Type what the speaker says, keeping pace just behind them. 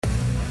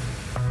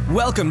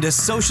Welcome to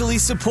Socially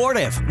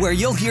Supportive, where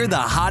you'll hear the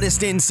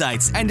hottest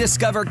insights and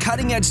discover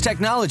cutting-edge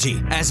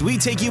technology as we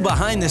take you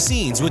behind the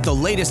scenes with the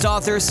latest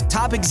authors,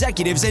 top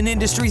executives, and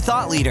industry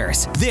thought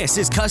leaders. This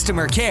is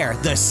Customer Care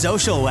the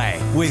Social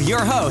Way with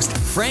your host,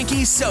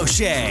 Frankie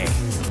Soche.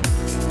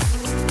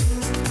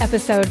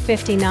 Episode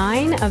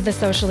 59 of the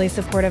Socially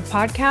Supportive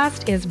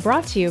podcast is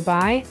brought to you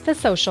by The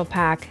Social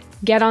Pack.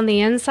 Get on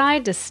the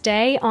inside to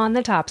stay on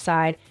the top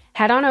side.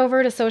 Head on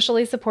over to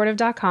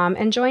sociallysupportive.com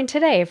and join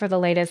today for the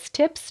latest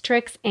tips,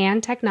 tricks,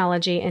 and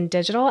technology in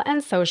digital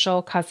and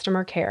social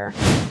customer care.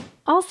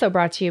 Also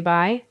brought to you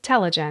by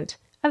Telligent,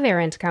 a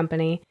Verint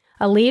Company,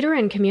 a leader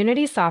in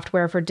community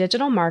software for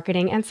digital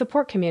marketing and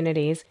support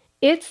communities.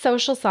 Its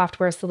social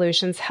software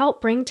solutions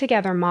help bring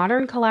together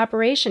modern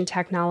collaboration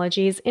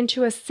technologies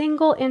into a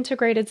single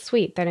integrated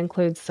suite that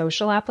includes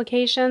social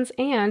applications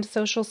and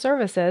social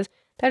services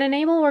that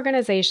enable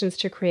organizations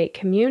to create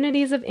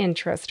communities of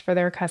interest for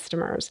their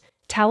customers.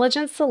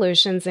 Telligent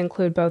solutions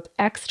include both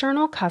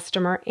external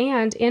customer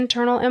and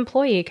internal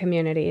employee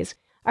communities.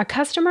 A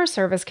customer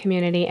service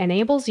community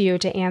enables you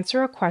to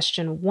answer a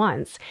question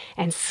once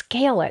and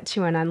scale it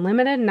to an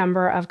unlimited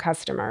number of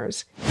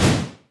customers.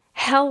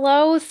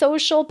 Hello,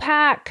 Social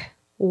Pack!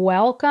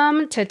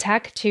 Welcome to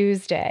Tech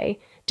Tuesday.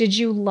 Did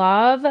you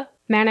love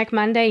Manic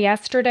Monday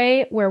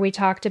yesterday, where we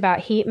talked about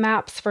heat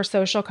maps for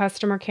social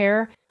customer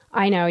care?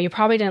 I know you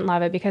probably didn't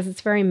love it because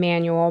it's very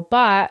manual,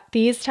 but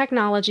these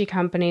technology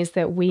companies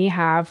that we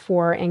have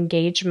for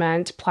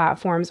engagement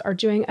platforms are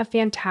doing a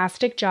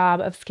fantastic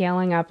job of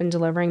scaling up and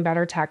delivering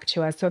better tech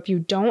to us. So if you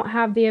don't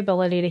have the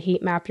ability to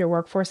heat map your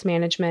workforce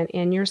management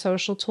in your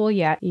social tool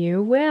yet,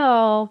 you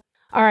will.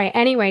 All right,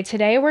 anyway,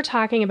 today we're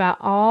talking about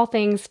all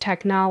things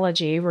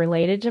technology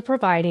related to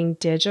providing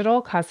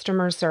digital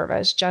customer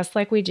service, just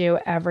like we do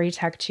every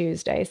Tech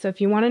Tuesday. So if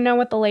you want to know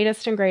what the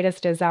latest and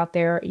greatest is out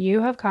there,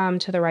 you have come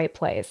to the right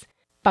place.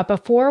 But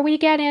before we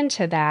get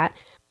into that,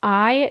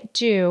 I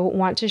do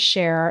want to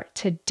share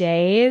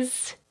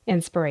today's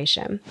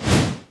inspiration.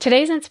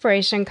 Today's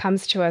inspiration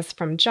comes to us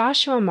from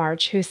Joshua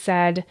March, who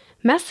said,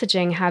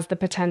 "Messaging has the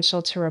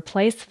potential to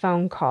replace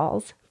phone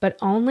calls, but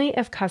only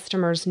if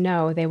customers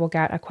know they will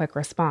get a quick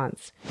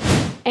response."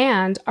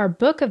 And our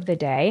book of the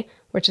day,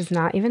 which is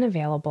not even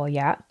available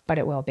yet, but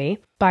it will be,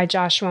 by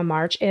Joshua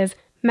March is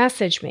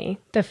Message Me,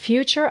 The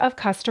Future of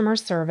Customer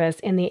Service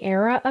in the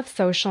Era of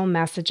Social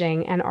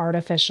Messaging and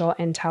Artificial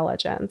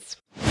Intelligence.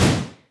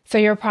 So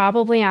you're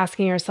probably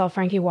asking yourself,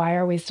 Frankie, why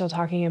are we still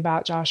talking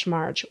about Josh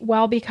March?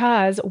 Well,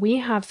 because we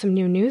have some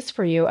new news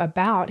for you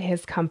about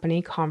his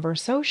company,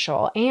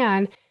 Conversocial,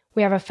 and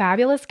we have a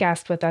fabulous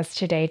guest with us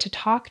today to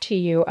talk to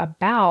you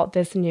about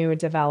this new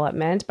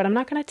development, but I'm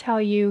not going to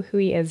tell you who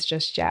he is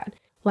just yet.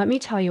 Let me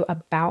tell you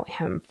about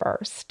him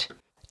first.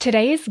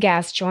 Today's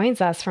guest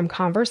joins us from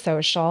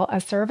Conversocial,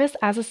 a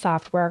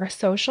service-as-a-software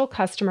social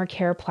customer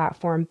care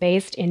platform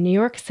based in New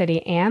York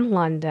City and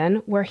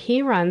London, where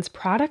he runs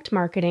product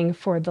marketing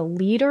for the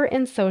leader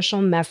in social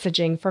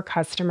messaging for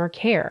customer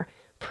care.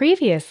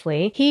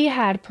 Previously, he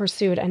had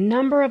pursued a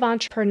number of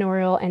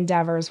entrepreneurial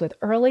endeavors with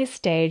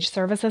early-stage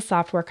services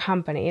software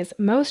companies,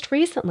 most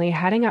recently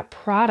heading up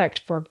product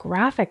for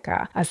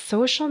Graphica, a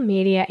social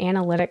media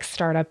analytics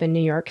startup in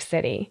New York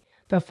City.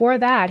 Before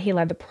that, he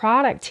led the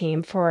product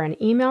team for an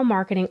email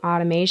marketing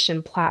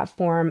automation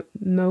platform,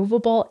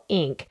 Movable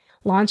Inc.,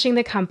 launching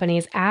the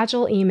company's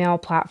agile email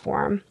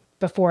platform.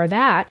 Before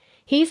that,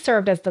 he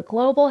served as the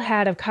global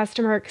head of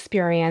customer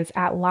experience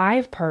at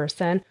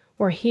LivePerson,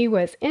 where he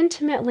was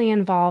intimately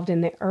involved in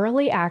the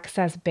early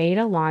access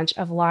beta launch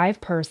of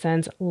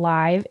LivePerson's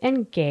Live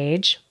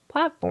Engage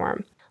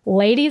platform.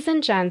 Ladies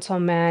and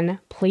gentlemen,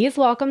 please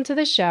welcome to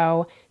the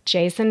show,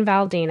 Jason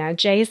Valdina.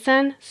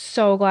 Jason,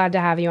 so glad to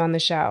have you on the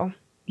show.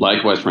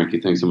 Likewise,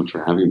 Frankie. Thanks so much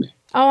for having me.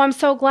 Oh, I'm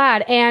so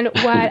glad. And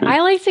what I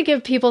like to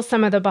give people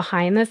some of the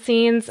behind the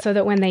scenes so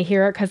that when they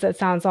hear it, because it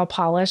sounds all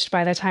polished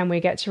by the time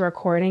we get to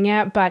recording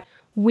it, but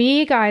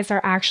we guys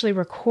are actually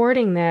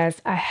recording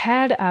this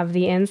ahead of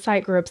the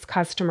Insight Group's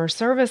Customer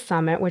Service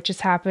Summit, which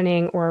is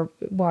happening, or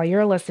while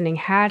you're listening,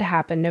 had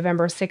happened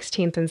November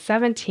 16th and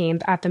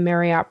 17th at the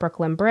Marriott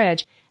Brooklyn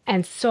Bridge.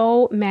 And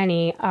so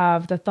many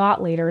of the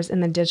thought leaders in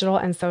the digital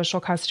and social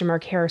customer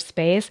care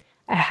space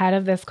ahead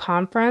of this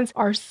conference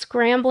are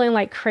scrambling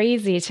like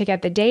crazy to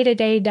get the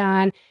day-to-day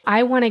done.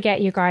 I want to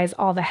get you guys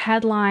all the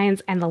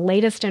headlines and the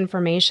latest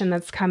information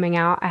that's coming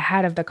out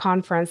ahead of the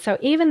conference. So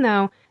even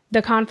though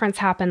the conference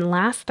happened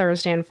last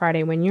Thursday and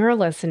Friday when you're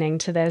listening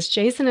to this,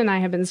 Jason and I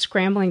have been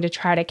scrambling to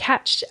try to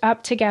catch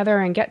up together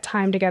and get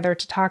time together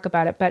to talk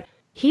about it. But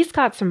he's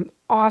got some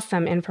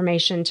awesome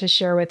information to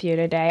share with you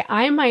today.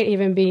 I might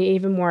even be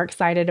even more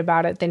excited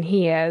about it than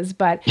he is,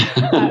 but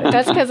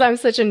that's because I'm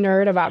such a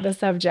nerd about the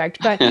subject.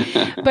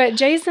 But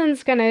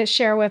Jason's going to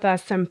share with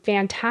us some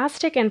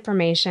fantastic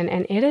information,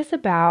 and it is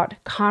about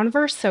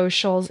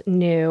Conversocial's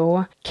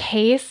new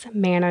case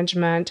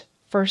management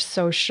for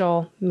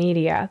social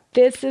media.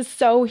 This is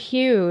so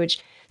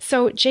huge.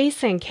 So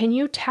Jason, can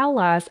you tell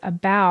us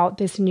about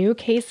this new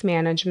case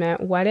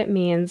management, what it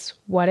means,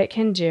 what it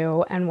can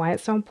do, and why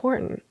it's so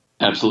important?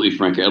 Absolutely,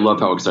 Frankie. I love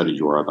how excited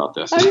you are about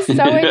this. I'm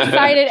so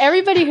excited.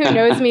 Everybody who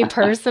knows me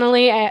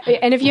personally,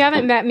 and if you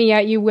haven't met me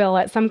yet, you will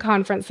at some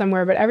conference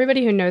somewhere, but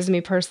everybody who knows me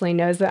personally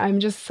knows that I'm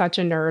just such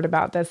a nerd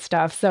about this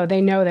stuff. So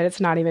they know that it's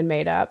not even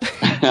made up.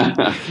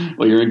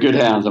 Well, you're in good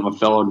hands. I'm a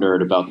fellow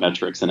nerd about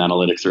metrics and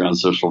analytics around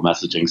social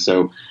messaging.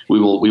 So we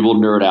will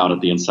nerd out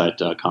at the Insight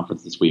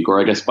conference this week. Or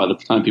I guess by the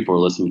time people are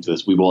listening to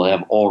this, we will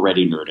have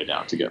already nerded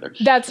out together.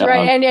 That's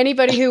right. And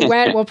anybody who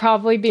went will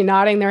probably be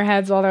nodding their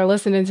heads while they're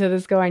listening to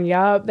this going,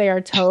 yup, they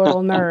are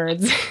total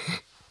nerds.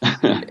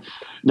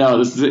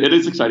 No, it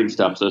is exciting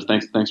stuff. So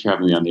thanks for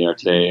having me on the air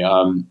today.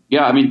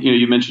 Yeah, I mean,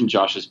 you mentioned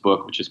Josh's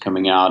book, which is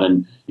coming out,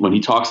 and when he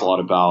talks a lot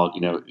about,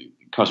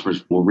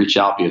 customers will reach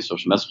out via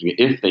social messaging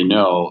if they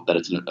know that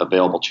it's an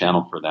available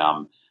channel for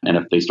them, and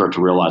if they start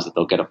to realize that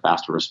they'll get a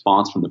faster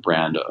response from the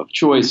brand of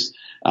choice,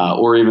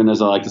 or even,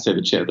 as I like to say,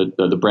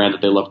 the brand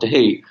that they love to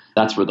hate.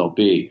 That's where they'll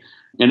be.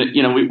 And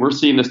we're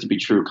seeing this to be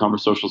true.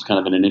 Conversocial is kind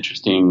of in an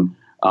interesting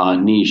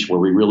niche where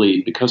we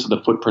really, because of the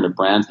footprint of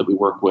brands that we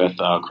work with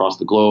across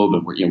the globe,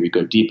 and we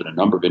go deep in a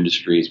number of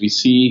industries, we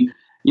see,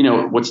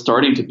 what's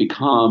starting to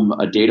become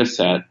a data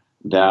set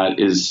that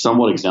is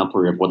somewhat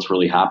exemplary of what's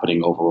really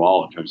happening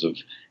overall in terms of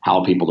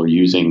how people are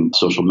using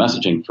social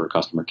messaging for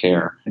customer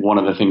care. One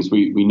of the things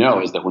we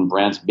know is that when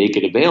brands make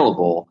it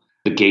available,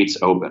 the gates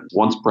open.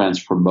 Once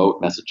brands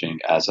promote messaging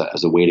as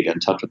a way to get in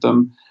touch with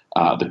them,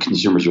 the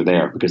consumers are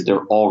there because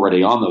they're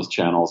already on those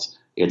channels.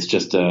 It's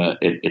just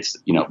it's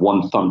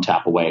one thumb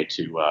tap away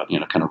to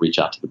kind of reach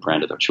out to the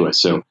brand of their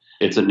choice. So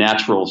it's a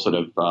natural sort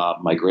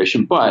of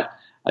migration. But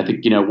I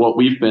think what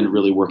we've been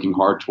really working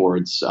hard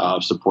towards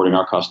supporting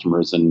our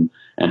customers and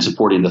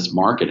supporting this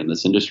market and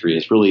this industry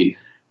is really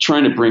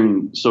trying to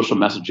bring social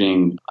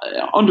messaging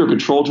under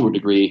control to a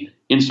degree,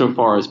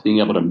 insofar as being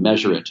able to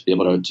measure it, to be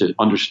able to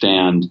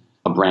understand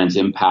a brand's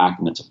impact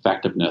and its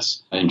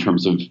effectiveness in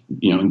terms of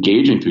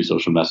engaging through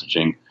social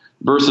messaging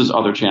versus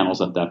other channels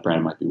that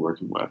brand might be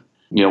working with.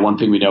 One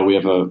thing we know,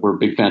 we're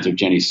big fans of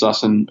Jenny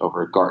Sussin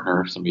over at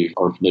Gartner. Some of you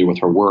are familiar with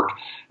her work.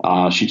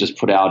 She just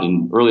put out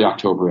in early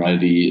October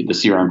the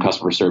CRM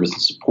Customer Service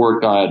and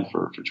Support Guide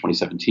for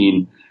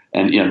 2017.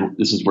 And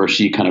this is where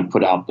she kind of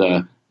put out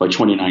by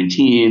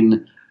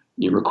 2019,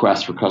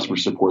 requests for customer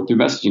support through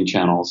messaging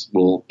channels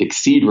will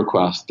exceed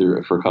requests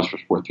for customer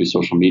support through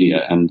social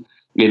media. And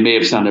it may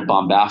have sounded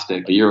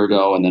bombastic a year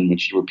ago, and then when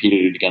she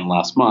repeated it again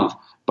last month,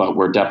 but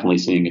we're definitely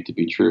seeing it to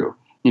be true.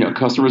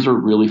 Customers are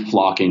really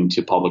flocking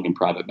to public and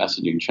private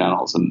messaging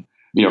channels. And,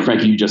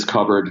 Frankie, you just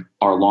covered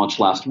our launch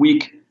last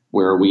week,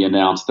 where we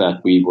announced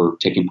that we were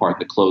taking part in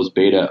the closed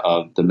beta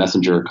of the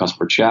Messenger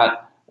customer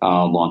chat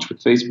launch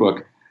with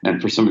Facebook. And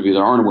for some of you that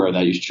aren't aware of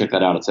that, you should check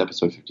that out. It's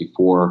episode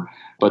 54.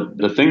 But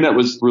the thing that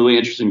was really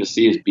interesting to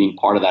see is being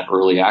part of that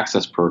early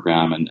access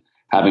program and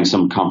having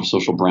some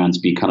Conversocial brands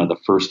be kind of the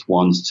first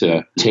ones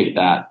to take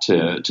that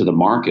to the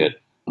market.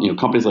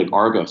 Companies like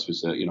Argos,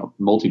 who's a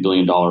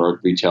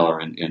multi-billion-dollar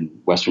retailer in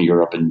Western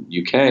Europe and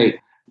UK,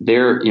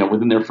 they're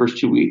within their first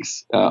 2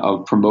 weeks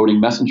of promoting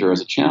Messenger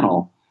as a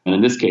channel, and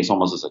in this case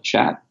almost as a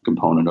chat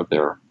component of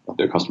their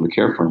customer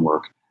care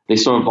framework, they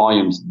saw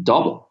volumes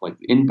double, like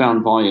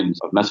inbound volumes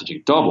of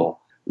messaging double,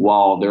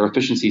 while their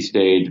efficiency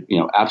stayed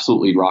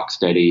absolutely rock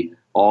steady.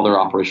 All their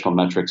operational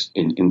metrics,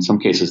 in some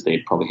cases,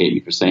 they'd probably hate me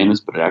for saying this,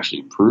 but it actually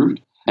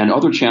improved, and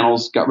other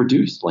channels got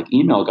reduced, like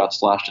email got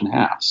slashed in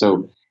half.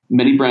 So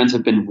many brands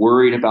have been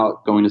worried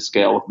about going to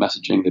scale with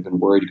messaging. They've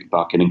been worried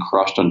about getting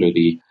crushed under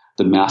the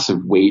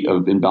massive weight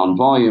of inbound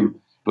volume.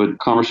 But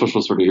Conversocial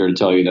is sort of here to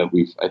tell you that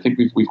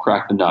we've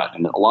cracked the nut.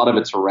 And a lot of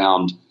it's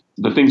around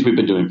the things we've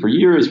been doing for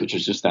years, which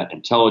is just that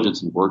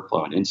intelligence and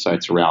workflow and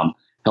insights around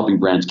helping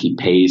brands keep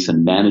pace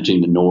and managing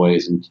the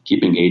noise and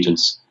keeping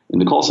agents in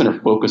the call center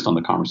focused on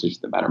the conversations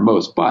that matter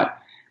most. But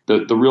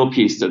the real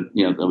piece that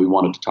we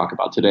wanted to talk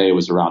about today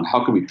was around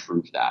how can we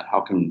prove that?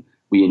 How can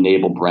we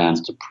enable brands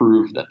to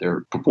prove that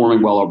they're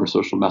performing well over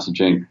social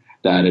messaging,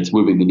 that it's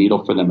moving the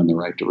needle for them in the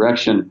right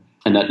direction,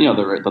 and that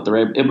they're able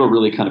to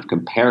really kind of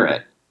compare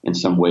it in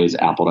some ways,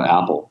 apple to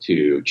apple,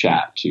 to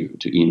chat, to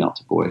email,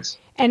 to voice.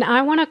 And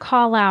I want to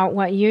call out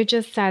what you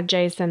just said,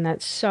 Jason,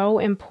 that's so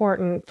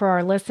important for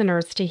our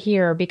listeners to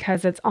hear,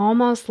 because it's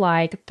almost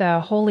like the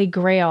holy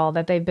grail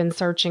that they've been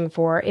searching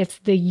for. It's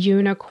the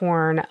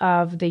unicorn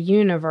of the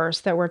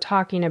universe that we're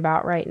talking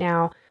about right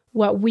now.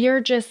 What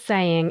we're just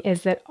saying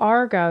is that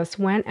Argos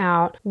went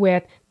out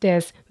with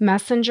this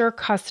Messenger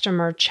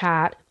customer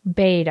chat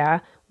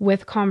beta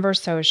with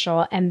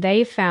Conversocial, and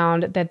they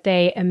found that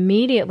they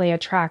immediately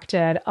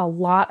attracted a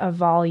lot of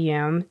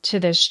volume to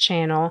this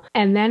channel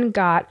and then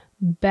got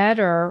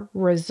better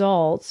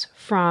results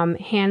from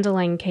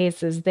handling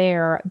cases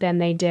there than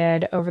they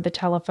did over the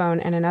telephone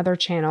and in other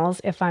channels,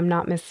 if I'm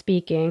not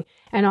misspeaking.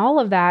 And all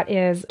of that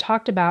is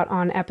talked about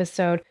on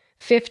episode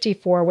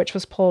 54, which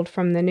was pulled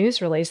from the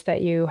news release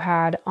that you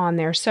had on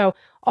there. So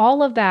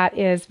all of that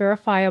is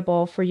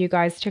verifiable for you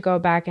guys to go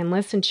back and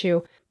listen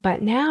to.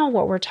 But now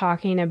what we're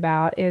talking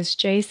about is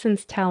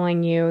Jason's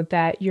telling you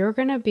that you're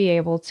going to be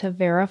able to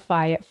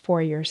verify it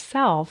for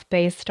yourself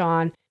based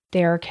on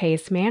their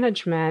case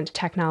management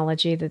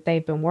technology that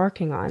they've been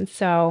working on.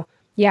 So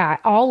yeah,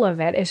 all of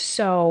it is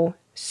so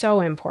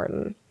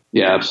important.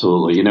 Yeah,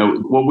 absolutely.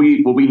 What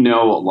we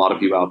know a lot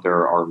of you out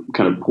there are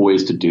kind of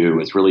poised to do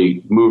is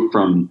really move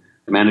from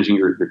managing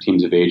your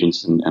teams of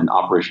agents and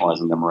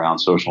operationalizing them around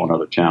social and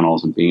other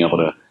channels and being able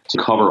to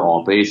cover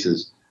all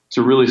bases,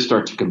 to really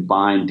start to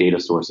combine data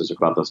sources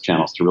about those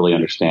channels to really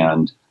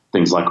understand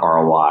things like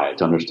ROI,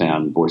 to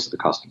understand voice of the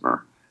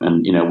customer.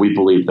 And, we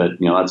believe that,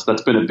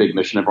 that's been a big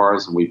mission of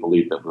ours. And we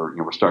believe that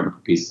we're starting to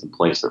put pieces in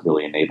place that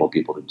really enable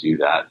people to do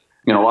that.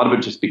 A lot of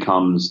it just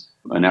becomes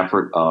an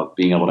effort of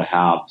being able to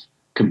have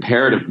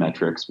comparative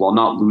metrics while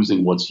not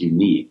losing what's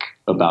unique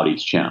about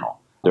each channel.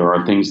 There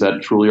are things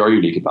that truly are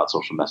unique about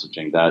social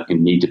messaging that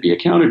need to be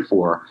accounted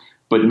for,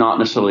 but not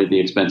necessarily at the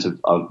expense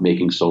of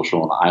making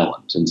social an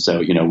island. And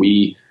so,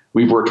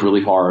 we've worked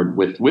really hard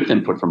with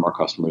input from our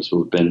customers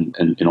who have been,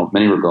 in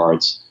many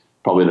regards,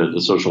 probably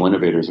the social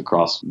innovators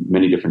across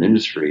many different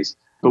industries.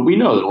 But we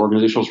know that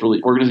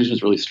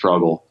organizations really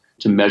struggle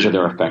to measure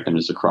their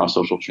effectiveness across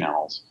social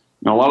channels.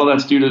 Now, a lot of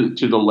that's due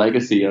to the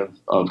legacy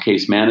of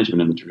case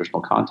management in the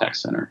traditional contact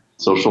center.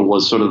 Social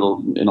was sort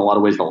of, in a lot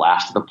of ways, the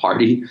last of the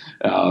party.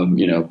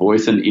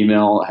 Voice and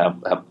email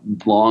have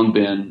long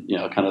been,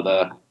 kind of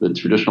the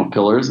traditional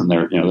pillars, and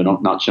they're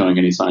not showing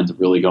any signs of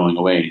really going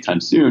away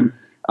anytime soon.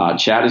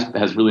 Chat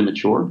has really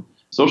matured.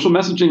 Social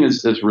messaging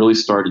has really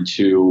started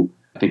to,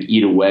 I think,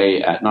 eat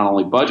away at not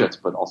only budgets,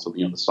 but also,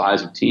 the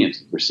size of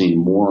teams. We're seeing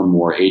more and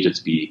more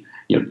agents be,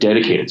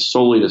 dedicated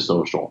solely to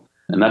social.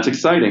 And that's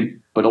exciting.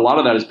 But a lot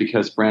of that is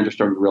because brands are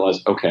starting to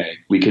realize, okay,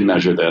 we can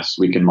measure this,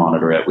 we can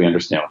monitor it, we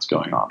understand what's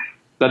going on.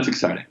 That's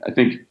exciting. I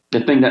think the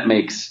thing that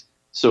makes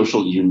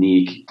social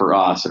unique for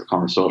us at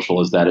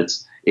Conversocial is that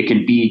it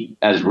can be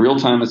as real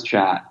time as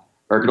chat,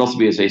 or it could also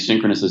be as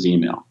asynchronous as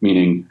email,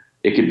 meaning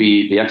it could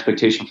be the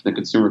expectation for the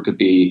consumer could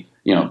be,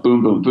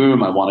 boom, boom,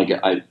 boom.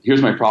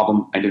 Here's my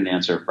problem. I didn't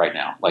answer it right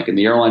now. Like in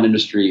the airline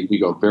industry, we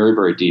go very,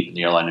 very deep in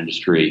the airline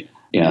industry.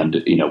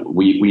 And,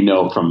 we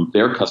know from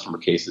their customer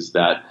cases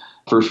that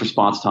first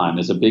response time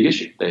is a big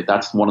issue.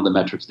 That's one of the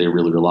metrics they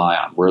really rely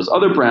on. Whereas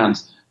other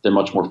brands, they're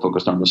much more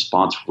focused on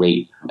response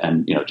rate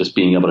and, just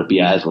being able to be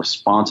as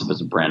responsive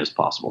as a brand as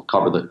possible,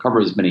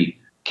 cover as many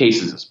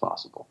cases as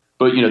possible.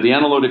 But, the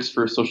analytics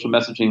for social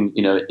messaging,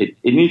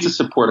 it needs to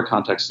support a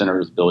contact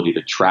center's ability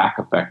to track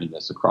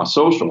effectiveness across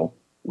social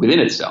within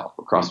itself,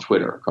 across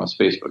Twitter, across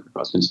Facebook,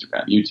 across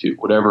Instagram, YouTube,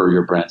 whatever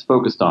your brand's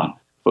focused on,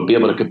 but be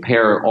able to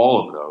compare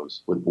all of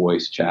those with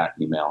voice, chat,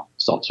 email,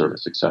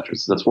 self-service, et cetera.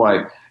 So that's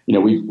why,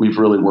 we've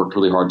really worked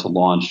really hard to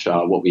launch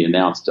what we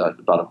announced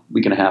about a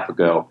week and a half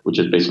ago, which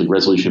is basically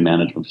resolution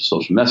management for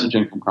social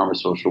messaging from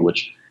Conversocial,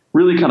 which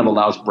really kind of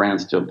allows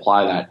brands to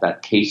apply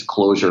that case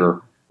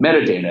closure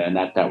metadata and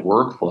that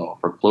workflow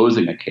for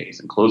closing a case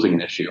and closing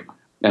an issue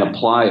and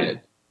apply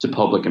it to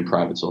public and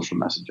private social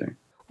messaging.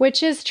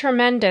 Which is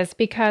tremendous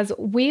because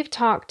we've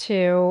talked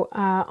to,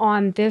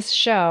 on this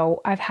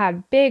show, I've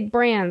had big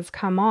brands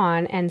come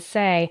on and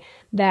say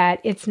that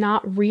it's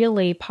not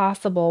really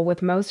possible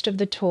with most of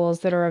the tools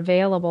that are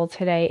available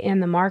today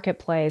in the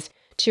marketplace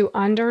to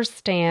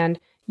understand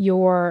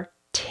your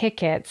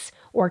tickets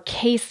or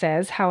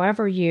cases,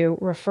 however you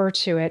refer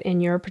to it in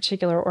your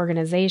particular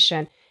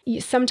organization.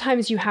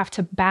 Sometimes you have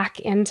to back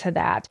into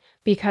that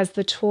because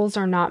the tools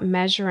are not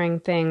measuring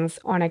things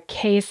on a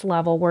case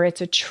level where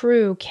it's a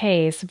true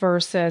case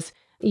versus,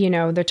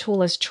 the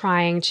tool is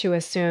trying to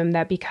assume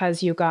that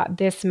because you got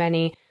this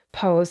many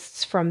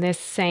posts from this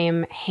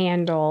same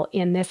handle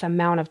in this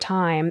amount of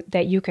time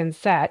that you can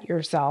set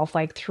yourself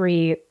like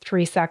 3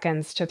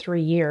 seconds to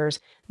 3 years,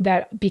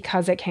 that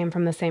because it came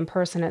from the same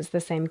person, it's the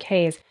same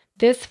case.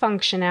 This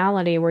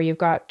functionality where you've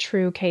got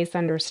true case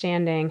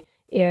understanding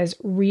is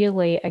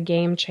really a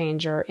game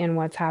changer in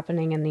what's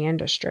happening in the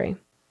industry.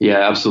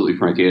 Yeah, absolutely,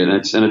 Frankie. And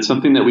it's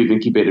something that we've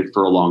incubated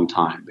for a long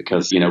time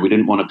because, we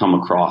didn't want to come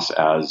across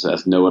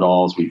as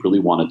know-it-alls. We really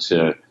wanted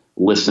to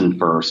listen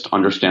first,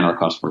 understand our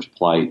customers'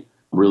 plight,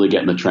 really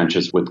get in the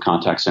trenches with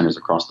contact centers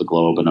across the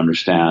globe and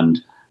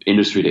understand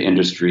industry to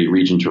industry,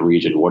 region to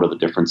region, what are the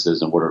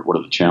differences and what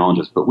are the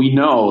challenges. But we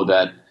know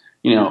that,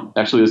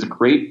 actually there's a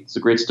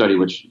great study,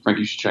 which Frank,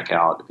 you should check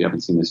out if you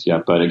haven't seen this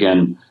yet. But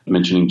again,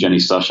 mentioning Jenny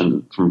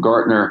Sushin from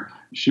Gartner,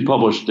 she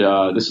published,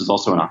 this is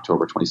also in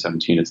October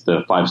 2017. It's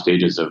the 5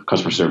 stages of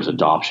customer service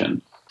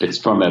adoption. It's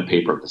from a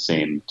paper of the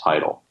same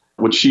title.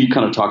 What she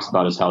kind of talks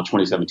about is how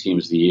 2017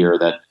 was the year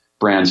that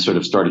brands sort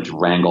of started to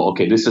wrangle,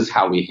 okay, this is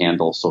how we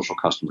handle social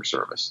customer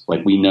service.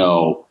 Like we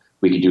know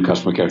we can do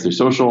customer care through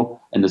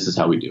social, and this is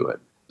how we do it.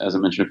 As I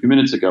mentioned a few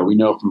minutes ago, we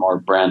know from our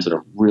brands that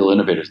are real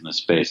innovators in this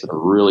space that are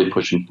really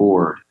pushing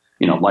forward,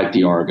 like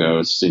the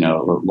Argos,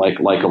 like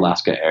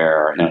Alaska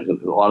Air.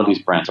 A lot of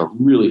these brands are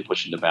really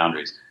pushing the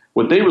boundaries.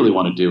 What they really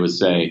want to do is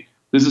say,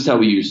 this is how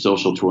we use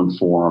social to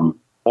inform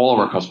all of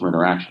our customer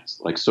interactions.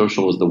 Like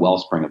social is the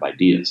wellspring of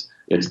ideas.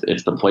 It's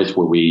the place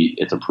where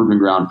it's a proving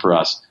ground for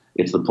us.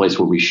 It's the place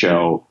where we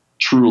show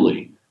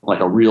truly like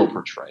a real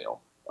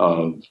portrayal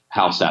of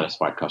how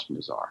satisfied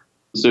customers are.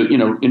 So,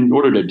 in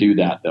order to do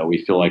that, though,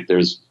 we feel like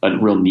there's a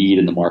real need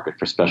in the market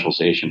for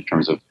specialization in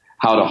terms of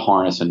how to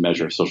harness and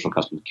measure social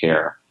customer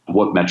care,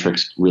 what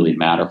metrics really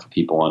matter for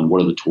people, and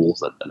what are the tools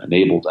that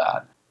enable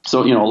that.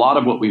 So, a lot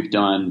of what we've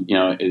done,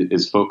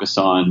 is focus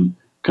on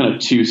kind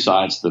of two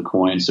sides to the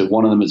coin. So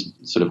one of them is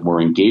sort of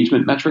more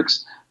engagement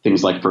metrics,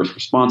 things like first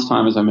response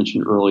time, as I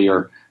mentioned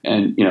earlier,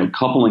 and,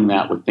 coupling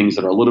that with things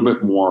that are a little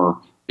bit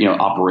more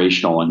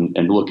operational and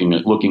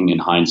looking in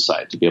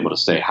hindsight to be able to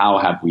say, how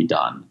have we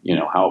done?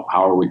 How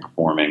are we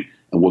performing,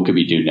 and what could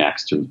we do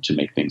next to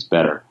make things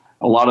better?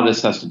 A lot of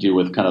this has to do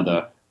with kind of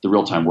the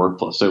real-time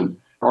workflow. So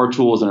our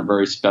tool is in a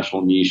very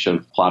special niche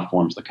of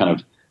platforms that kind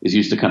of is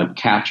used to kind of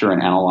capture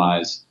and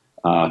analyze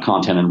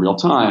content in real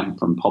time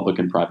from public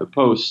and private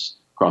posts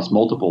across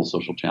multiple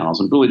social channels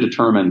and really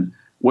determine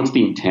what's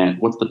the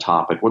intent, what's the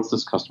topic, what's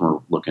this customer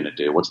looking to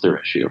do, what's their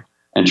issue,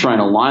 and try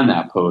and align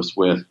that post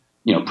with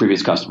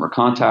previous customer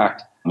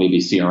contact, maybe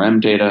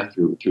CRM data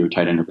through a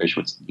tight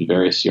integration with the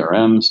various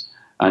CRMs,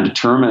 and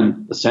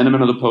determine the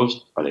sentiment of the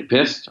post. Are they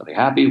pissed? Are they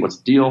happy? What's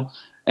the deal?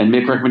 And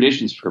make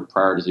recommendations for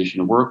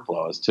prioritization of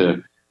workflow as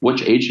to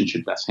which agent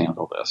should best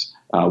handle this,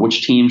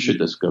 which team should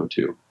this go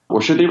to,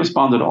 or should they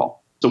respond at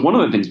all? So one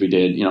of the things we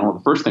did,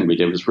 the first thing we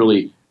did was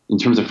really, in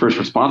terms of first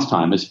response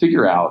time, is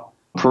figure out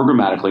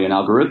programmatically and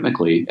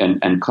algorithmically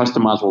and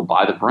customizable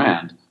by the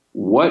brand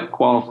what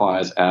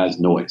qualifies as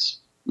noise.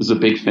 This is a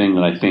big thing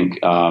that I think,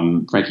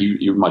 Frank,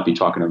 you might be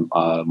talking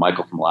to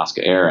Michael from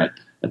Alaska Air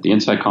at the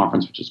Insight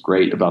Conference, which is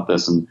great about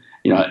this. And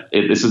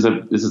this is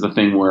a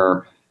thing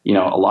where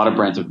a lot of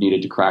brands have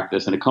needed to crack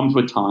this, and it comes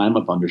with time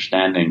of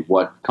understanding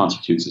what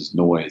constitutes as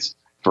noise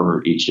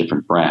for each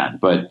different brand.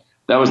 But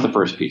that was the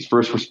first piece.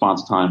 First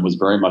response time was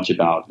very much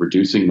about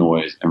reducing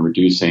noise and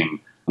reducing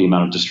the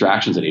amount of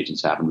distractions that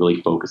agents have and really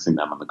focusing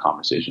them on the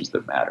conversations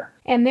that matter.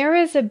 And there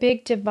is a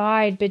big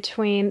divide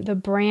between the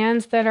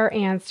brands that are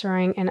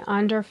answering in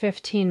under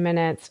 15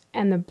 minutes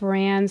and the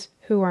brands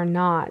who are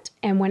not.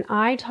 And when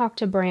I talk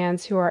to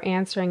brands who are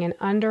answering in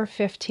under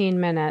 15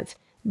 minutes,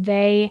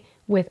 they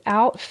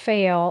without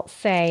fail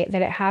say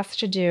that it has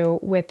to do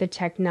with the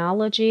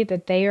technology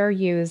that they are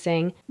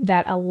using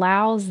that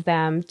allows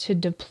them to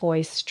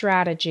deploy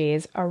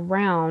strategies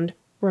around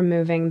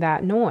removing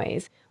that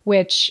noise,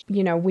 which,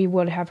 we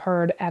would have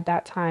heard at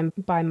that time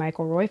by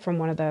Michael Roy from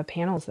one of the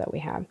panels that we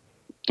had.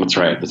 That's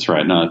right.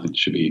 No, I think it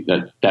should be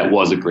that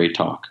was a great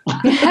talk.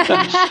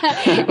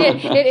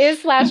 it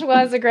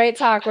is/was a great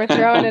talk. We're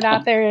throwing it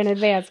out there in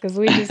advance because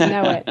we just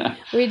know it.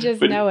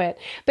 Know it.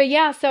 But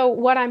yeah, so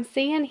what I'm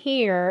seeing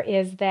here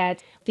is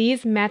that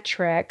these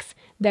metrics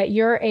that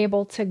you're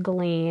able to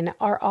glean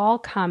are all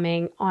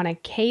coming on a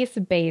case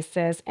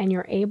basis, and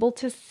you're able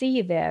to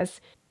see this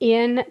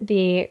in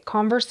the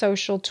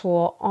Conversocial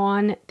tool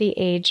on the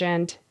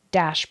agent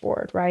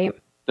dashboard, right?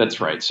 That's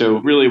right. So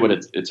really what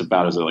it's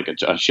about is like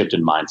a shift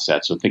in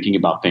mindset. So thinking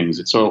about things,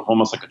 it's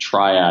almost like a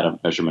triad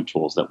of measurement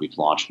tools that we've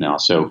launched now.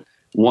 So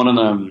one of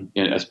them,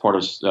 as part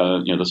of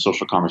the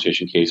social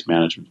conversation case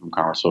management from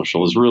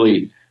Conversocial, is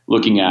really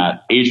looking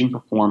at agent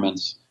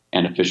performance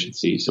and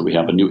efficiency. So we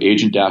have a new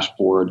agent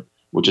dashboard,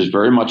 which is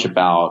very much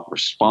about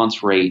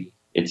response rate.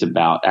 It's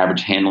about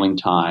average handling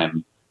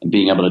time and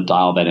being able to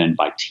dial that in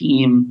by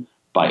team,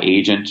 by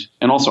agent,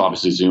 and also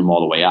obviously zoom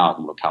all the way out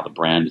and look how the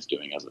brand is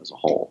doing as a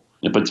whole.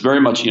 But it's very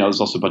much, there's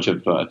also a bunch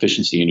of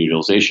efficiency and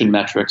utilization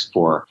metrics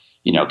for,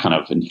 kind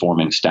of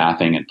informing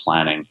staffing and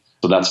planning.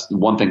 So that's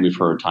one thing we've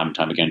heard time and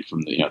time again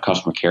from the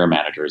customer care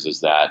managers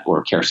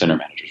or care center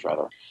managers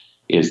rather,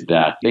 is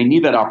that they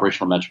need that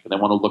operational metric, but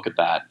they want to look at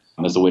that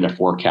as a way to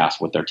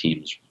forecast what their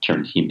team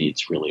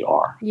needs really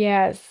are.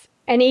 Yes.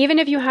 And even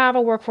if you have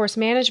a workforce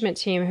management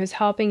team who's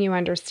helping you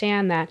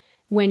understand that,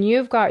 when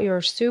you've got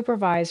your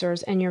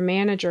supervisors and your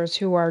managers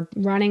who are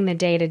running the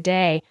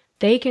day-to-day,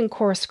 they can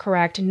course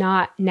correct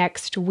not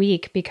next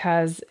week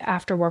because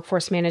after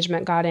workforce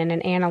management got in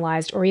and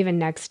analyzed, or even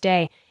next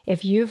day.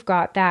 If you've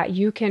got that,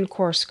 you can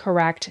course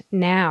correct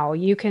now.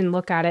 You can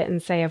look at it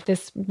and say, if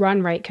this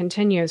run rate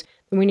continues,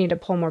 then we need to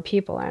pull more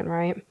people in,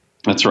 right?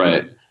 That's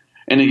right.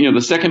 And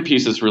the second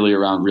piece is really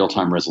around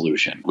real-time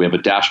resolution. We have a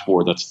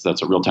dashboard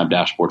that's a real-time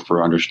dashboard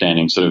for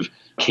understanding sort of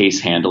case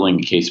handling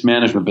and case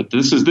management. But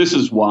this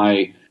is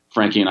why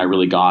Frankie and I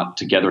really got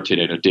together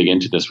today to dig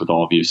into this with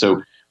all of you.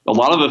 So a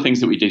lot of the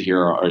things that we did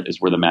here is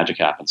where the magic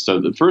happens. So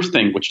the first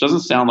thing, which doesn't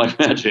sound like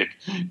magic,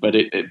 but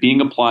it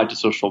being applied to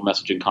social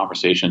messaging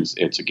conversations,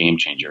 it's a game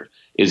changer,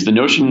 is the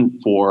notion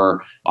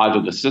for either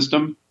the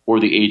system or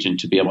the agent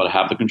to be able to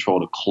have the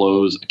control to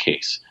close a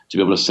case, to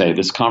be able to say,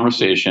 this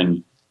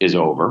conversation is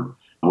over.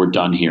 We're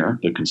done here.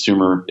 The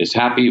consumer is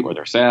happy, or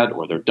they're sad,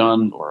 or they're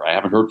done, or I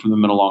haven't heard from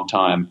them in a long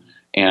time.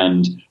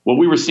 And what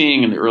we were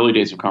seeing in the early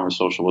days of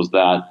Conversocial was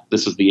that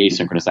this is the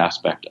asynchronous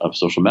aspect of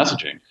social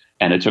messaging.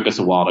 And it took us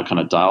a while to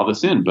kind of dial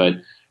this in. But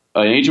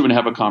an agent would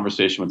have a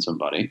conversation with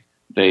somebody.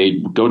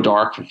 They'd go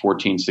dark for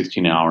 14,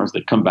 16 hours.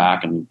 They'd come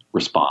back and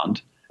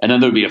respond. And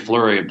then there'd be a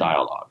flurry of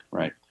dialogue,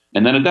 right?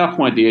 And then at that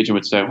point, the agent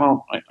would say,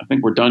 well, I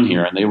think we're done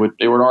here. And they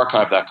would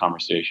archive that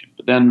conversation.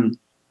 But then,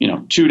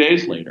 2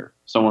 days later,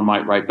 someone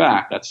might write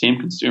back, that same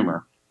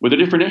consumer, with a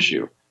different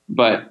issue.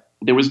 But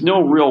there was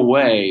no real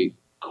way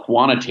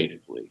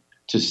quantitatively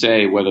to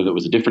say whether there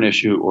was a different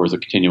issue or was a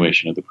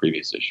continuation of the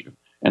previous issue.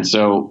 And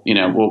so,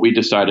 what we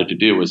decided to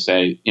do was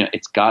say,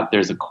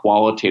 there's a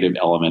qualitative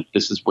element.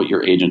 This is what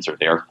your agents are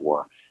there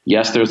for.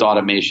 Yes, there's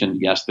automation.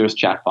 Yes, there's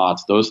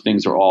chatbots. Those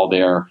things are all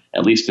there,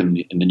 at least in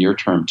the near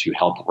term, to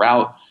help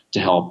route, to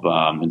help,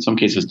 in some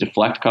cases,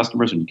 deflect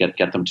customers and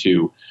get them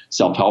to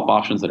self-help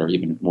options that are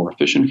even more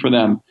efficient for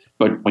them.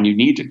 But when you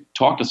need to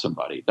talk to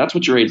somebody, that's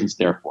what your agent's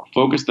there for.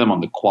 Focus them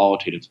on the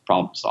qualitative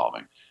problem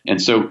solving.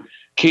 And so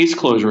case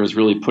closure is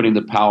really putting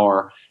the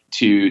power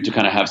to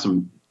kind of have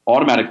some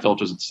automatic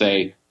filters that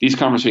say these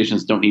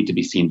conversations don't need to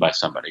be seen by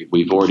somebody.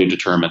 We've already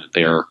determined that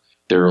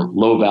they're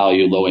low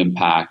value, low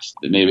impact.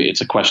 Maybe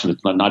it's a question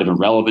that's not even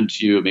relevant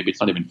to you. Maybe it's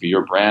not even for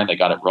your brand. They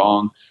got it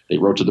wrong. They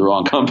wrote to the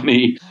wrong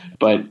company.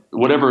 But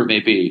whatever it may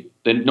be,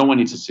 then no one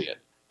needs to see it.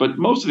 But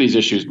most of these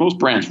issues, most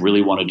brands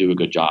really want to do a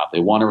good job.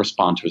 They want to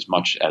respond to as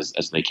much as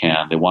they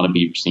can. They want to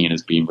be seen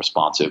as being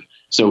responsive.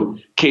 So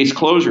case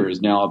closure is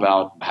now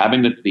about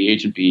having the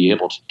agent be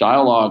able to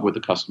dialogue with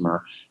the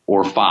customer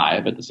or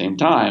 5 at the same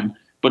time,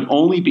 but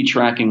only be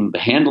tracking the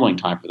handling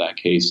time for that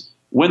case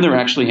when they're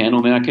actually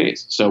handling that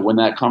case. So when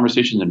that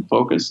conversation is in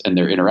focus and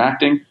they're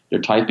interacting,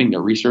 they're typing, they're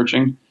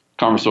researching,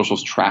 Conversocial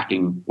is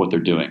tracking what they're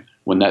doing.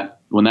 When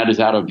that is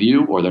out of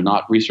view or they're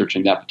not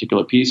researching that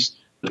particular piece,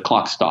 the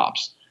clock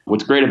stops.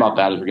 What's great about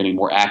that is we're getting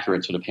more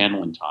accurate sort of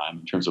handling time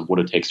in terms of what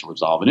it takes to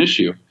resolve an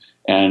issue.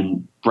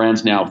 And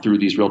brands now, through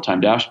these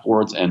real-time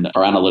dashboards and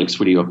our analytics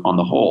suite on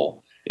the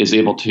whole, is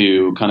able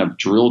to kind of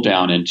drill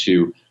down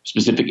into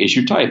specific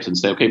issue types and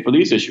say, okay, for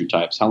these issue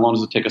types, how long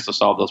does it take us to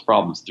solve those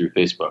problems through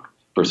Facebook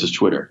versus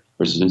Twitter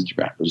versus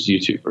Instagram versus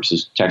YouTube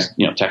versus text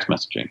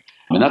messaging?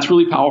 And that's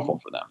really powerful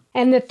for them.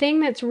 And the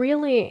thing that's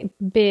really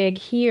big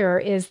here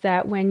is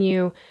that when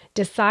you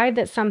decide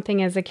that something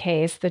is a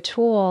case, the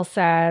tool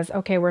says,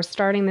 okay, we're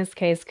starting this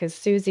case because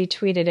Susie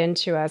tweeted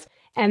into us.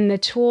 And the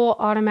tool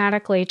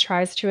automatically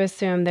tries to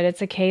assume that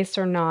it's a case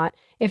or not.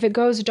 If it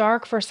goes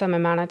dark for some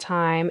amount of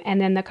time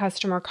and then the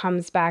customer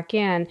comes back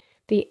in,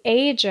 the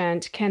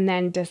agent can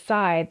then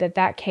decide that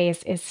that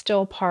case is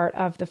still part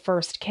of the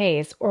first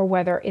case or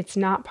whether it's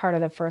not part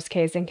of the first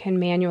case and can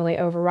manually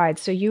override.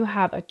 So you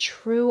have a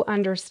true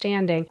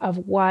understanding of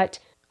what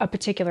a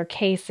particular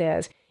case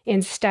is,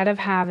 instead of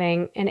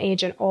having an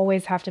agent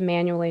always have to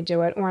manually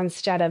do it, or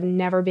instead of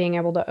never being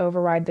able to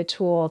override the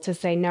tool to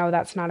say, no,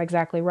 that's not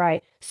exactly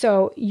right.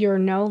 So you're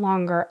no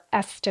longer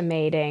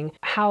estimating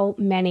how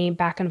many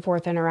back and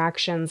forth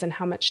interactions and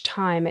how much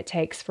time it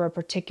takes for a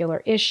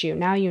particular issue.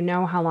 Now you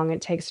know how long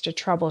it takes to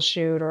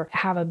troubleshoot or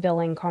have a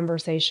billing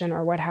conversation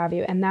or what have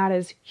you. And that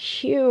is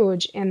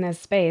huge in this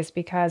space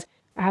because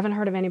I haven't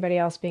heard of anybody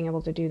else being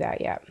able to do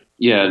that yet.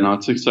 Yeah, no,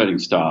 it's exciting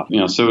stuff.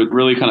 So it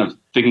really kind of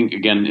thinking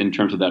again in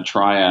terms of that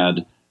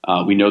triad,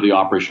 we know the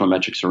operational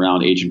metrics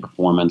around agent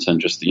performance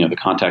and just the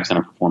contact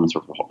center performance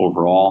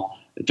overall,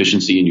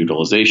 efficiency and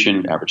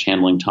utilization, average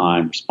handling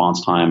time,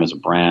 response time as a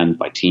brand,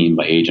 by team,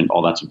 by agent,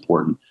 all that's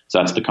important. So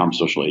that's the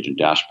Conversocial agent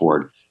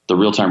dashboard. The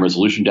real-time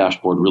resolution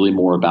dashboard, really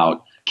more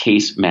about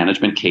case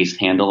management, case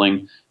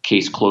handling,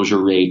 case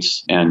closure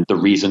rates, and the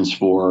reasons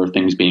for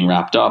things being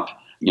wrapped up.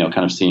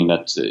 Kind of seeing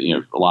that,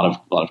 a lot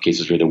of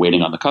cases where they're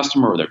waiting on the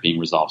customer or they're being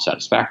resolved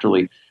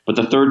satisfactorily. But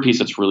the third piece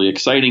that's really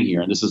exciting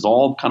here, and this is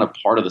all kind of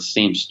part of the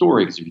same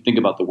story, because if you think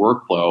about the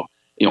workflow,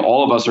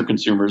 all of us are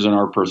consumers in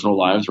our personal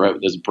lives, right?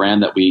 There's a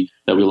brand that we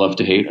love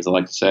to hate, as I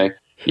like to say.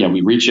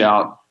 We reach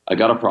out, I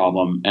got a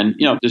problem, and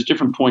there's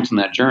different points in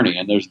that journey.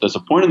 And there's a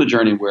point in the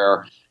journey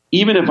where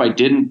even if I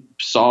didn't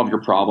solve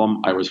your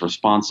problem, I was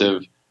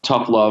responsive,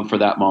 tough love for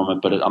that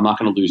moment, but I'm not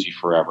going to lose you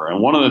forever.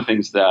 And one of the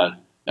things that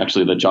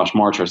Josh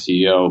March, our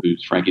CEO, who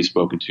Frankie's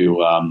spoken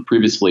to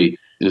previously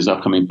in his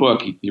upcoming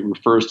book, he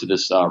refers to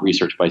this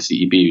research by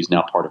CEB, who's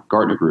now part of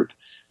Gartner Group,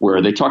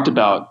 where they talked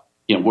about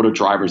what are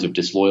drivers of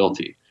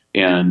disloyalty.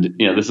 And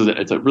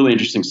it's a really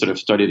interesting sort of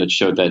study that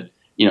showed that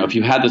if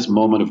you had this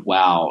moment of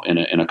wow in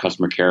a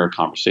customer care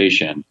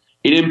conversation,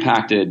 it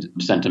impacted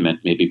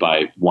sentiment maybe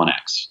by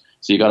 1x.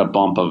 So you got a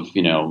bump of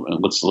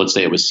let's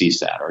say it was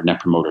CSAT or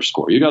Net Promoter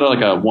Score. You got like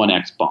a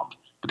 1x bump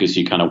because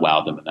you kind of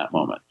wowed them in that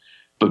moment.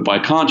 But by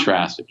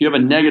contrast, if you have a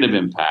negative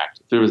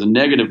impact, if there was a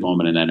negative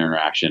moment in that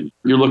interaction,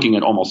 you're looking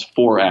at almost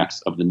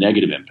 4x of the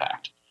negative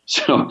impact.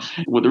 So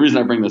the reason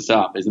I bring this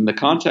up is in the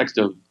context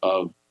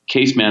of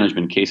case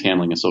management, case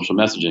handling, and social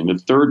messaging,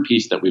 the third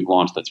piece that we've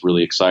launched that's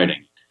really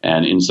exciting,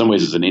 and in some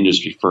ways is an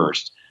industry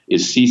first,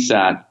 is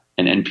CSAT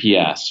and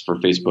NPS for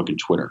Facebook and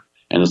Twitter.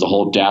 And there's a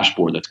whole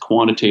dashboard that's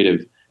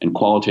quantitative and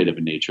qualitative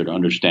in nature to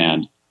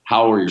understand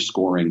how are you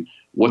scoring,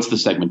 what's the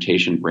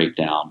segmentation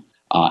breakdown,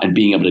 and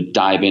being able to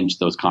dive into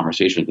those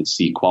conversations and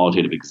see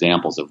qualitative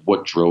examples of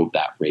what drove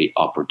that rate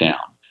up or down.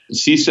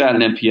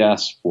 CSAT and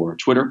NPS for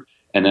Twitter.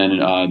 And then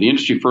the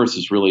industry first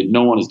is really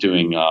no one is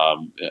doing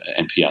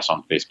NPS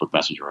on Facebook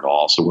Messenger at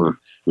all. So we're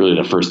really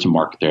the first to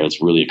market there.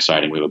 It's really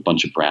exciting. We have a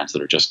bunch of brands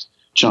that are just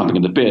chomping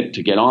at the bit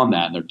to get on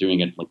that. And they're doing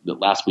it like the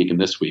last week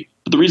and this week.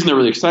 But the reason they're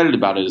really excited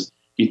about it is,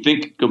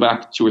 go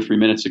back 2 or 3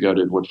 minutes ago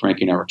to what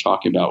Frankie and I were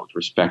talking about with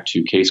respect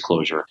to case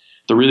closure.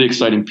 The really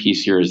exciting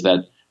piece here is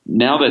that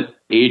now that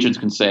agents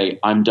can say,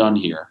 I'm done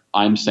here,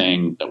 I'm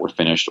saying that we're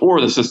finished, or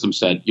the system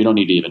said, you don't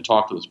need to even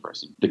talk to this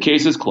person. The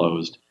case is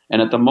closed.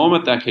 And at the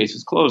moment that case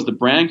is closed, the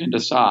brand can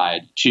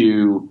decide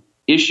to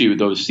issue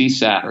those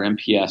CSAT or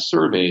NPS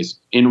surveys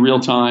in real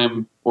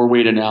time or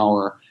wait an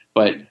hour.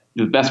 But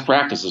the best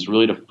practice is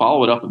really to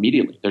follow it up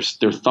immediately.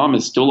 Their thumb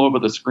is still over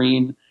the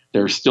screen.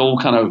 They're still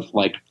kind of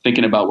like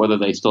thinking about whether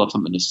they still have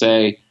something to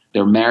say.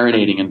 They're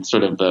marinating in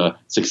sort of the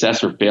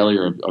success or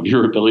failure of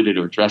your ability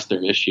to address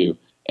their issue.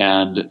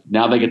 And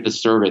now they get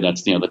this survey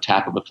that's, the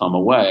tap of a thumb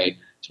away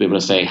to be able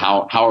to say,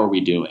 how are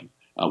we doing?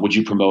 Would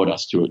you promote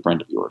us to a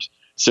friend of yours?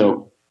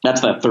 So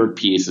that's that third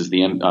piece is the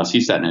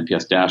CSAT and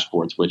NPS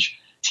dashboards, which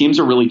teams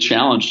are really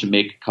challenged to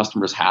make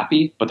customers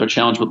happy, but they're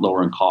challenged with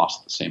lowering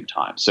costs at the same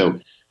time. So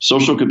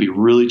social could be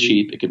really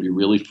cheap. It could be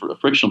really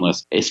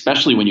frictionless,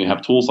 especially when you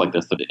have tools like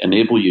this that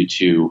enable you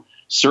to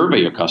survey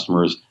your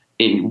customers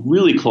in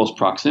really close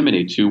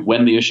proximity to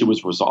when the issue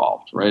was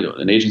resolved, right?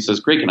 An agent says,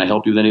 great, can I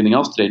help you with anything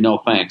else today?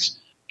 No, thanks.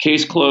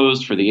 Case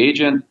closed for the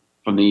agent.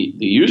 From the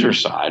user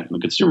side, from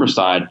the consumer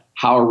side,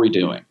 how are we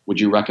doing?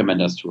 Would you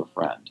recommend us to a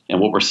friend? And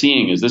what we're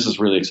seeing is this is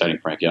really exciting,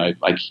 Frankie.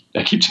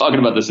 I keep talking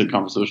about this at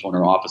Conversocial in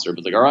our office, but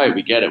it's like, all right,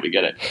 we get it.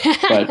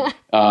 But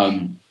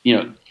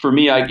for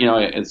me,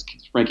 as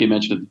Frankie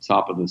mentioned at the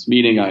top of this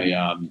meeting,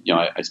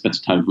 I spent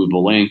some time at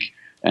Google Link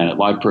and at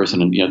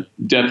LivePerson, and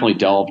definitely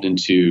delved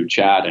into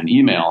chat and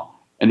email.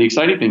 And the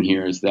exciting thing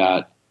here is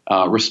that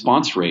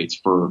response rates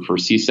for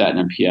CSAT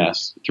and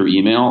NPS through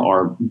email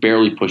are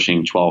barely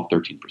pushing 12,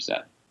 13%.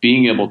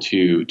 Being able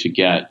to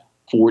get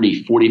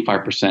 40,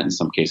 45% in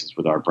some cases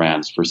with our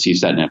brands for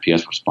CSAT and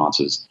NPS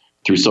responses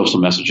through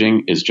social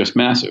messaging is just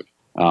massive.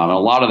 And a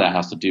lot of that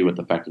has to do with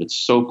the fact that it's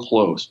so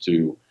close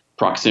to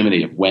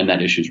proximity of when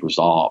that issue is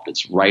resolved.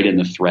 It's right in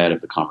the thread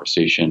of the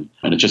conversation,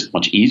 and it's just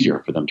much easier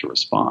for them to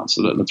respond.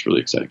 So that's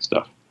really exciting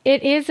stuff.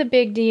 It is a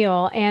big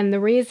deal. And the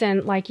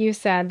reason, like you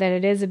said, that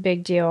it is a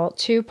big deal,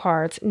 2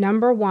 parts.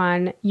 Number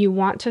 1, you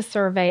want to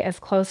survey as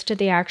close to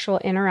the actual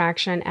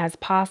interaction as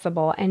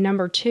possible. And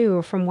number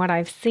 2, from what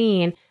I've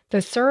seen,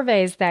 the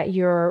surveys that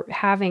you're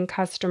having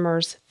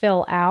customers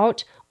fill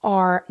out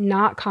are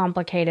not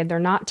complicated. They're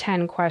not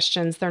 10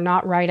 questions. They're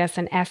not write us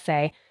an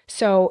essay.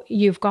 So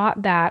you've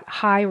got that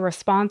high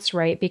response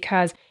rate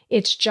because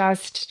it's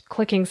just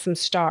clicking some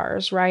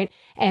stars, right?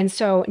 And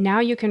so now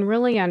you can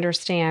really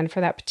understand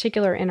for that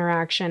particular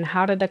interaction,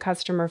 how did the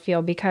customer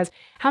feel? Because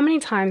how many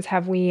times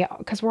have we,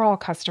 because we're all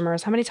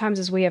customers, how many times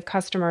as we have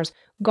customers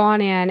gone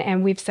in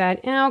and we've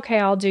said, okay,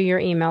 I'll do your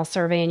email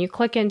survey, and you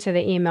click into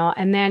the email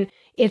and then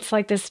it's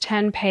like this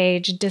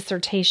 10-page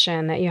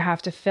dissertation that you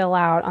have to fill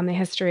out on the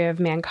history of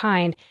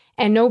mankind,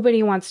 and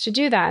nobody wants to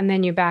do that, and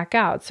then you back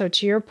out. So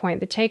to your point,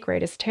 the take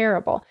rate is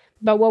terrible.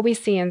 But what we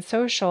see in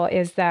social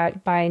is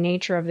that by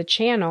nature of the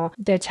channel,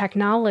 the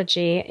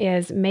technology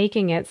is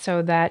making it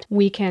so that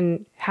we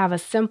can have a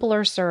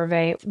simpler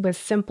survey with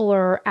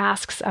simpler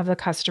asks of the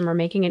customer,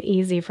 making it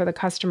easy for the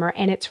customer.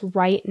 And it's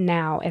right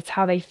now. It's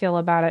how they feel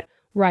about it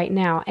right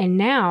now. And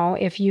now,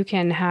 if you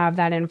can have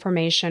that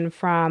information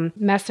from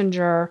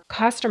Messenger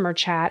customer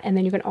chat, and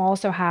then you can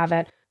also have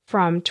it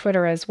from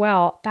Twitter as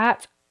well,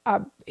 that's a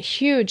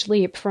huge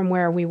leap from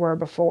where we were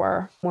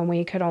before when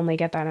we could only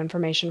get that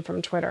information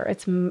from Twitter.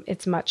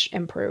 It's much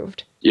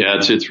improved. Yeah,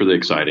 it's really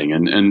exciting.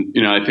 And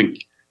I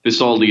think this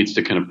all leads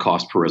to kind of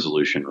cost per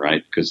resolution,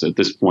 right? Because at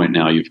this point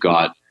now you've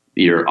got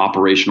your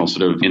operational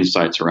sort of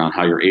insights around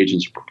how your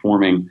agents are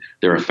performing,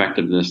 their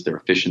effectiveness, their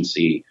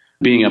efficiency,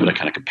 being able to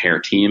kind of compare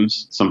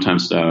teams.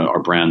 Sometimes our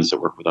brands that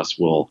work with us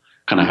will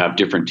kind of have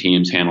different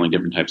teams handling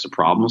different types of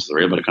problems. They're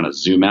able to kind of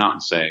zoom out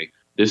and say,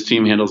 this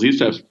team handles these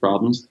types of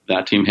problems.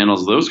 That team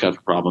handles those types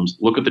of problems.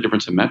 Look at the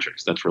difference in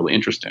metrics. That's really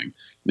interesting.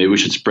 Maybe we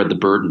should spread the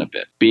burden a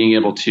bit. Being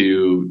able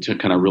to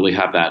kind of really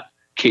have that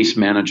case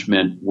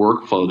management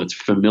workflow that's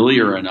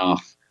familiar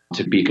enough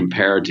to be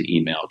compared to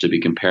email, to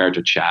be compared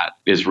to chat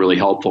is really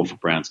helpful for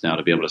brands now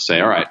to be able to say,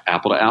 all right,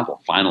 apple to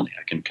apple, finally,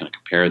 I can kind of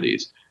compare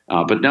these.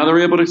 But now they're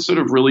able to sort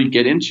of really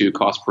get into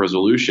cost per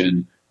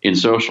resolution in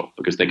social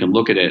because they can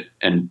look at it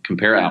and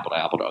compare apple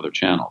to other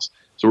channels.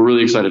 So we're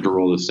really excited to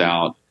roll this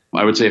out.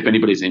 I would say if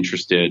anybody's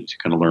interested to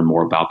kind of learn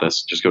more about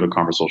this, just go to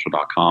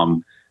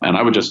conversocial.com. And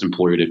I would just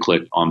implore you to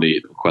click on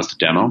the request a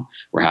demo.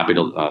 We're happy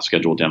to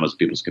schedule demos at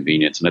people's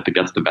convenience. And I think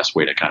that's the best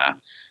way to kind of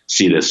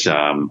see this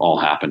all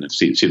happen and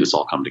see this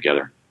all come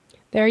together.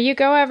 There you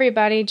go,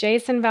 everybody.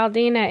 Jason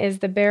Valdina is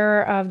the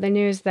bearer of the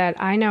news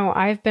that I know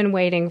I've been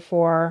waiting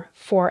for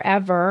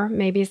forever,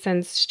 maybe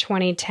since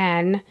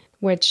 2010,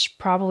 which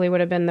probably would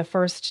have been the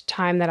first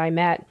time that I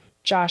met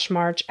Josh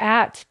March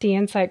at the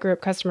Insight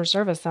Group Customer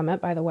Service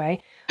Summit, by the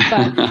way.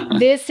 But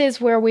this is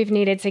where we've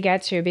needed to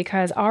get to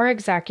because our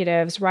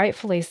executives,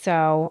 rightfully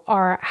so,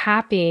 are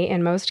happy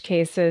in most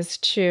cases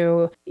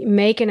to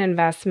make an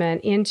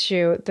investment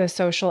into the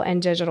social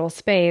and digital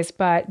space,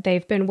 but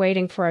they've been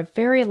waiting for a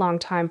very long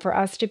time for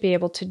us to be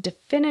able to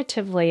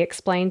definitively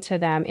explain to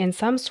them in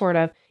some sort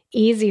of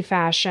easy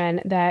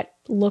fashion that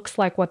looks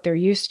like what they're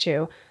used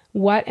to.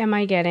 What am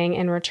I getting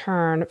in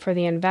return for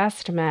the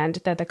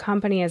investment that the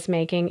company is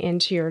making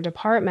into your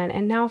department?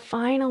 And now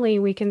finally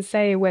we can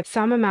say with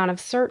some amount of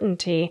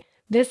certainty,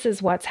 this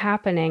is what's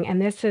happening and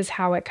this is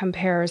how it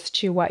compares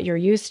to what you're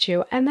used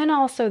to. And then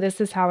also this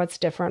is how it's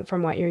different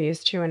from what you're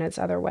used to in its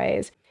other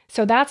ways.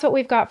 So that's what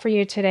we've got for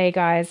you today,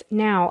 guys.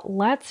 Now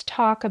let's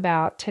talk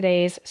about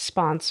today's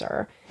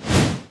sponsor.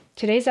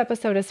 Today's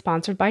episode is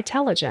sponsored by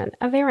Telligent,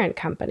 a Verint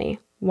Company.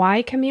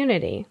 Why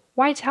community?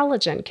 Why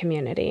Telligent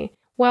community?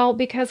 Well,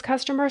 because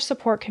customer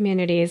support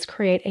communities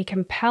create a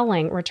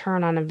compelling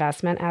return on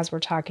investment, as we're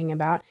talking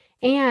about,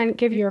 and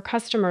give your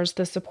customers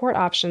the support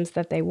options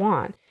that they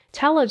want.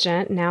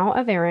 Telligent, now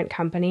a Verint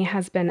Company,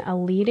 has been a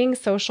leading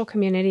social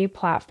community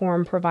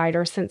platform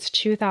provider since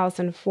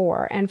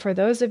 2004. And for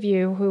those of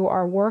you who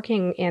are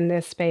working in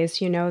this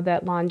space, you know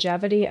that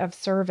longevity of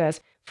service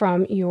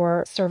from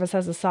your service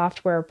as a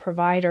software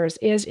providers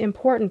is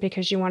important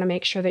because you want to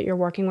make sure that you're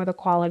working with a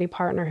quality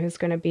partner who's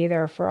going to be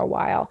there for a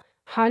while.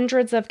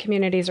 Hundreds of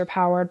communities are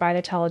powered by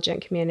the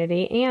Telligent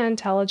community, and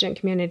Telligent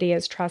community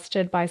is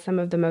trusted by some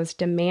of the most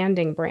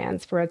demanding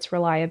brands for its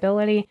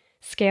reliability,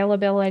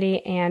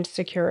 scalability, and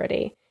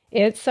security.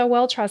 It's so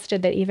well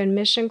trusted that even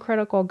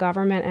mission-critical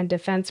government and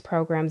defense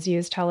programs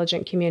use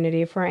Telligent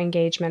community for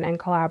engagement and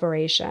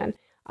collaboration.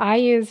 I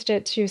used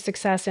it to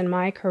success in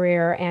my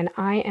career, and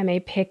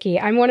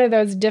I'm one of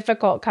those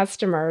difficult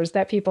customers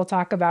that people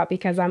talk about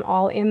because I'm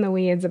all in the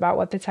weeds about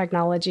what the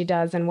technology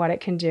does and what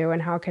it can do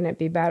and how can it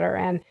be better.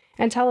 And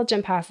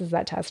Telligent passes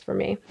that test for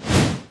me.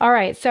 All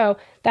right, so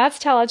that's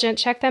Telligent.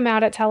 Check them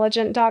out at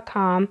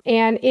telligent.com.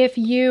 And if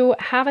you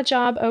have a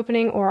job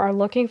opening or are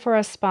looking for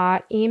a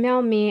spot,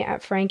 email me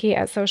at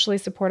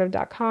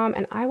frankie@sociallysupportive.com,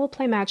 and I will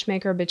play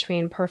matchmaker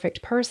between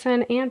perfect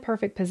person and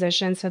perfect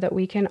position so that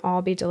we can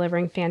all be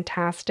delivering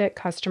fantastic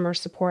customer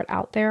support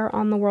out there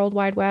on the World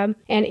Wide Web.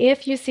 And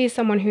if you see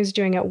someone who's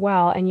doing it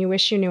well and you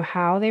wish you knew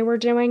how they were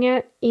doing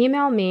it,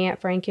 email me at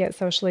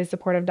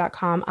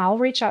frankie@sociallysupportive.com. I'll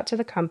reach out to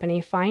the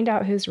company, find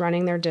out who's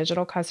running their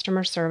digital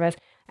customer service,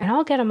 and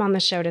I'll get them on the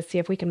show to see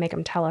if we can make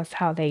them tell us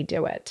how they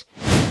do it.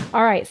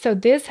 All right, so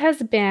this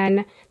has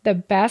been the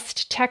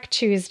best Tech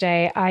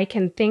Tuesday I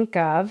can think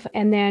of.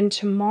 And then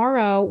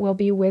tomorrow will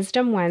be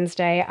Wisdom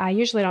Wednesday. I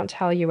usually don't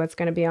tell you what's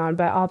going to be on,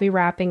 but I'll be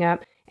wrapping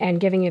up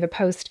and giving you the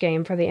post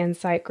game for the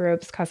Insight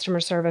Group's Customer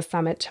Service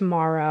Summit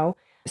tomorrow.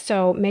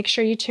 So make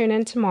sure you tune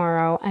in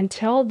tomorrow.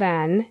 Until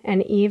then,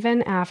 and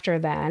even after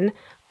then,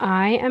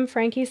 I am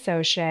Frankie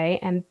Soche,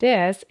 and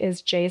this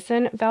is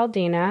Jason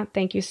Valdina.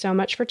 Thank you so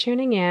much for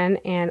tuning in,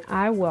 and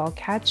I will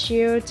catch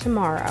you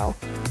tomorrow.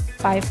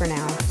 Bye for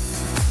now.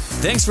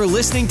 Thanks for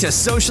listening to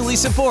Socially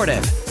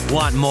Supportive.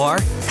 Want more?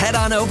 Head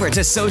on over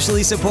to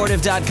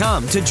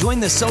sociallysupportive.com to join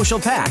the Social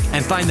Pack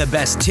and find the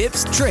best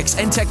tips, tricks,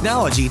 and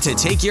technology to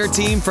take your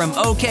team from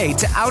okay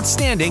to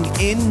outstanding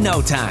in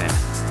no time.